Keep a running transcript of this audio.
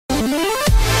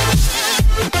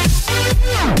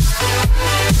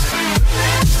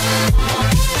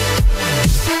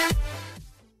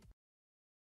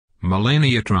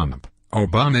Melania Trump,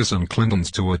 Obama's and Clinton's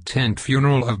to attend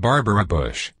funeral of Barbara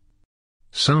Bush.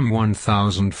 Some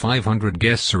 1,500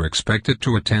 guests are expected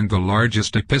to attend the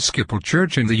largest Episcopal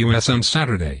church in the U.S. on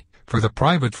Saturday, for the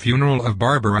private funeral of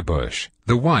Barbara Bush,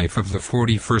 the wife of the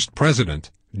 41st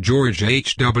President, George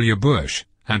H.W. Bush,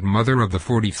 and mother of the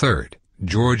 43rd,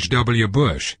 George W.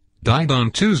 Bush, died on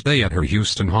Tuesday at her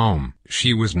Houston home.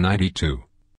 She was 92.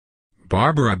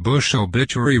 Barbara Bush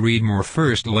obituary. Read more.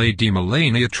 First Lady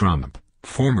Melania Trump,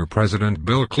 former President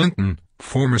Bill Clinton,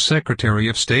 former Secretary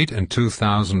of State and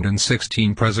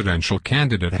 2016 presidential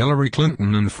candidate Hillary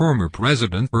Clinton, and former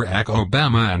President Barack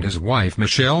Obama and his wife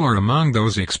Michelle are among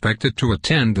those expected to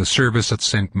attend the service at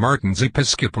St. Martin's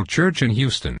Episcopal Church in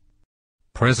Houston.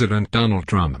 President Donald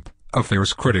Trump, a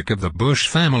fierce critic of the Bush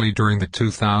family during the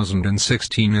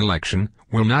 2016 election,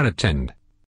 will not attend.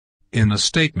 In a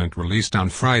statement released on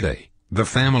Friday, the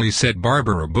family said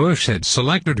Barbara Bush had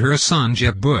selected her son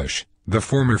Jeb Bush, the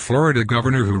former Florida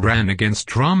governor who ran against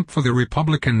Trump for the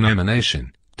Republican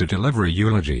nomination, to deliver a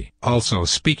eulogy. Also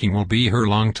speaking will be her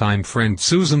longtime friend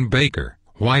Susan Baker,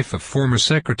 wife of former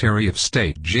Secretary of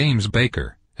State James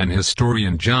Baker, and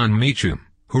historian John Meacham,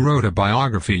 who wrote a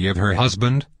biography of her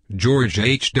husband, George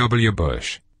H.W.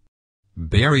 Bush.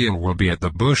 Burial will be at the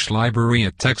Bush Library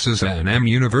at Texas A&M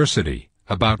University,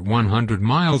 about 100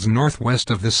 miles northwest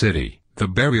of the city. The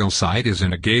burial site is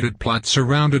in a gated plot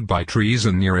surrounded by trees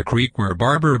and near a creek where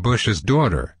Barbara Bush's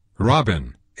daughter,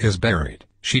 Robin, is buried.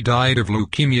 She died of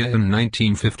leukemia in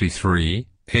 1953,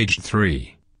 aged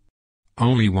 3.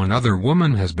 Only one other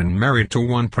woman has been married to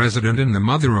one president and the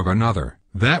mother of another.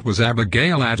 That was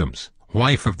Abigail Adams,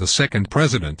 wife of the second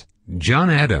president, John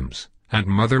Adams, and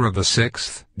mother of the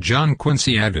sixth, John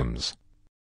Quincy Adams.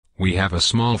 We have a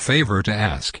small favor to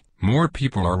ask. More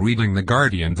people are reading The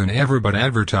Guardian than ever, but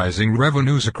advertising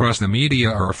revenues across the media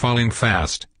are falling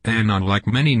fast, and unlike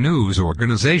many news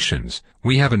organizations,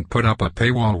 we haven't put up a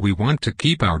paywall. We want to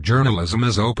keep our journalism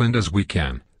as open as we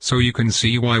can, so you can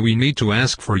see why we need to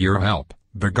ask for your help.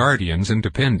 The Guardian's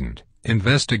independent,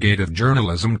 investigative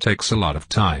journalism takes a lot of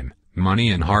time, money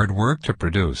and hard work to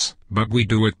produce, but we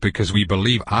do it because we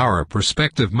believe our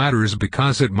perspective matters,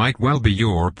 because it might well be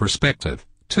your perspective,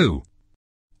 too.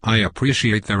 I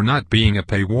appreciate there not being a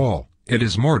paywall. It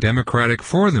is more democratic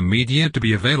for the media to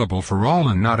be available for all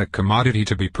and not a commodity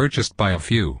to be purchased by a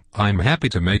few. I'm happy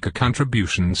to make a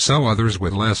contribution so others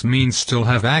with less means still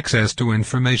have access to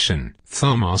information.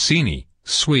 Thomasini,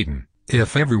 Sweden.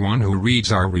 If everyone who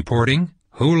reads our reporting,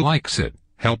 who likes it,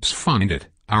 helps find it,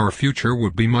 our future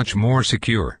would be much more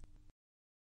secure.